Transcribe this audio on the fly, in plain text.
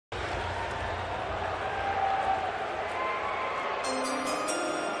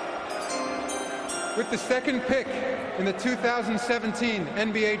With the second pick in the 2017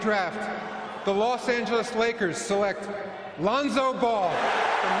 NBA Draft, the Los Angeles Lakers select Lonzo Ball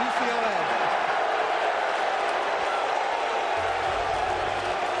from UCLA.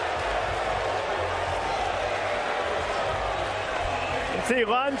 See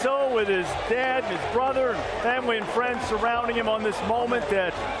Lonzo with his dad and his brother and family and friends surrounding him on this moment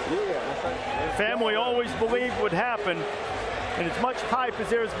that family always believed would happen. And as much hype as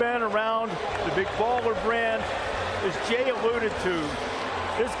there's been around the big baller brand, as Jay alluded to,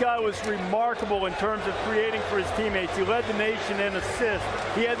 this guy was remarkable in terms of creating for his teammates. He led the nation in assists.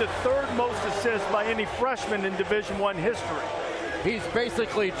 He had the third most assists by any freshman in Division I history. He's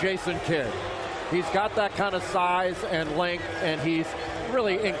basically Jason Kidd. He's got that kind of size and length, and he's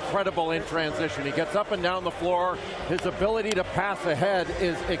really incredible in transition. He gets up and down the floor. His ability to pass ahead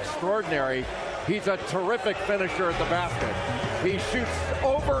is extraordinary. He's a terrific finisher at the basket. He shoots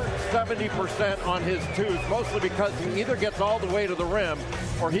over 70% on his twos, mostly because he either gets all the way to the rim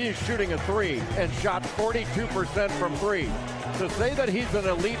or he's shooting a three, and shot 42% from three. To say that he's an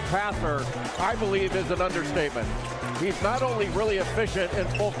elite passer, I believe, is an understatement. He's not only really efficient in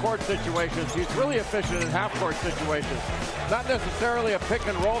full court situations, he's really efficient in half court situations. Not necessarily a pick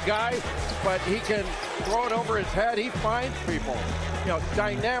and roll guy, but he can throw it over his head. He finds people,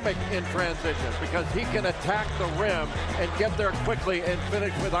 dynamic in transition because he can attack the rim and get there quickly and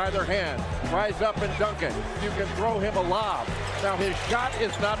finish with either hand. Rise up and dunk it. You can throw him a lob. Now his shot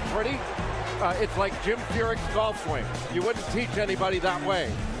is not pretty. It's like Jim Furyk's golf swing. You wouldn't teach anybody that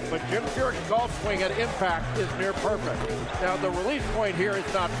way. But Jim Furyk's golf swing at impact is near perfect. Now, the release point here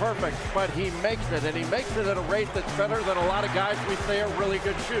is not perfect, but he makes it, and he makes it at a rate that's better than a lot of guys we say are really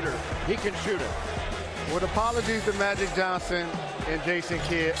good shooters. He can shoot it. With apologies to Magic Johnson and Jason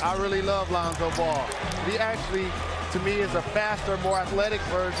Kidd, I really love Lonzo Ball. He actually, to me, is a faster, more athletic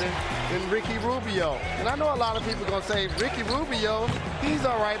version than Ricky Rubio. And I know a lot of people are going to say, Ricky Rubio, he's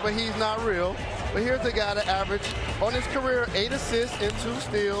all right, but he's not real. But here's a guy that averaged, on his career, 8 assists and 2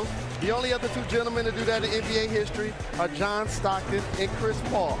 steals. The only other two gentlemen to do that in NBA history are John Stockton and Chris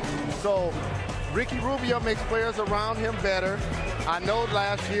Paul. So Ricky Rubio makes players around him better. I know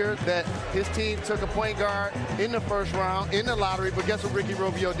last year that his team took a point guard in the first round in the lottery, but guess what Ricky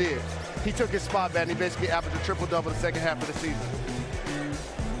Rubio did? He took his spot back and he basically averaged a triple-double the second half of the season.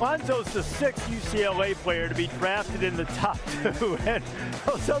 Lonzo's the 6th UCLA player to be drafted in the top 2, and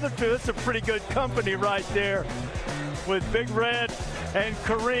those other two, that's a pretty good company right there with Big Red and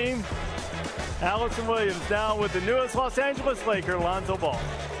Kareem. Allison Williams now with the newest Los Angeles Laker, Lonzo Ball.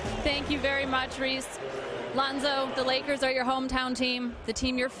 Thank you very much, Reese. Lonzo, the Lakers are your hometown team, the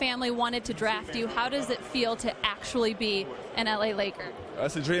team your family wanted to draft you. How does it feel to actually be an LA Laker?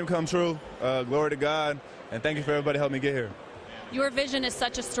 It's a dream come true. Glory to God, and thank you for everybody helping me get here. Your vision is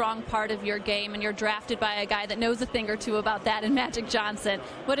such a strong part of your game, and you're drafted by a guy that knows a thing or two about that in Magic Johnson.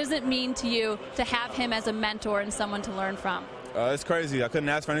 What does it mean to you to have him as a mentor and someone to learn from? It's crazy. I couldn't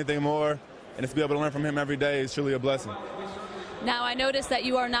ask for anything more, and to be able to learn from him every day is truly a blessing. Now, I noticed that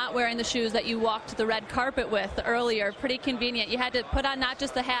you are not wearing the shoes that you walked the red carpet with earlier. Pretty convenient. You had to put on not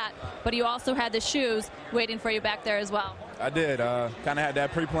just the hat, but you also had the shoes waiting for you back there as well. I did. Kind of had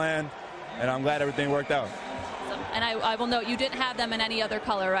that pre-planned, and I'm glad everything worked out. And I will note, you didn't have them in any other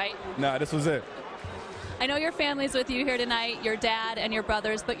color, right? No, this was it. I know your family's with you here tonight, your dad and your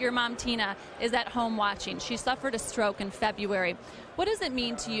brothers, but your mom, Tina, is at home watching. She suffered a stroke in February. What does it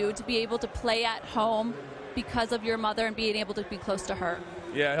mean to you to be able to play at home because of your mother and being able to be close to her?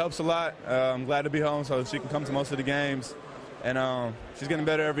 Yeah, it helps a lot. I'm glad to be home so she can come to most of the games. And she's getting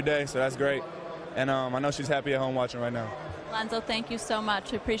better every day, so that's great. And I know she's happy at home watching right now. Lonzo, thank you so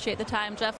much. We appreciate the time. Jeff.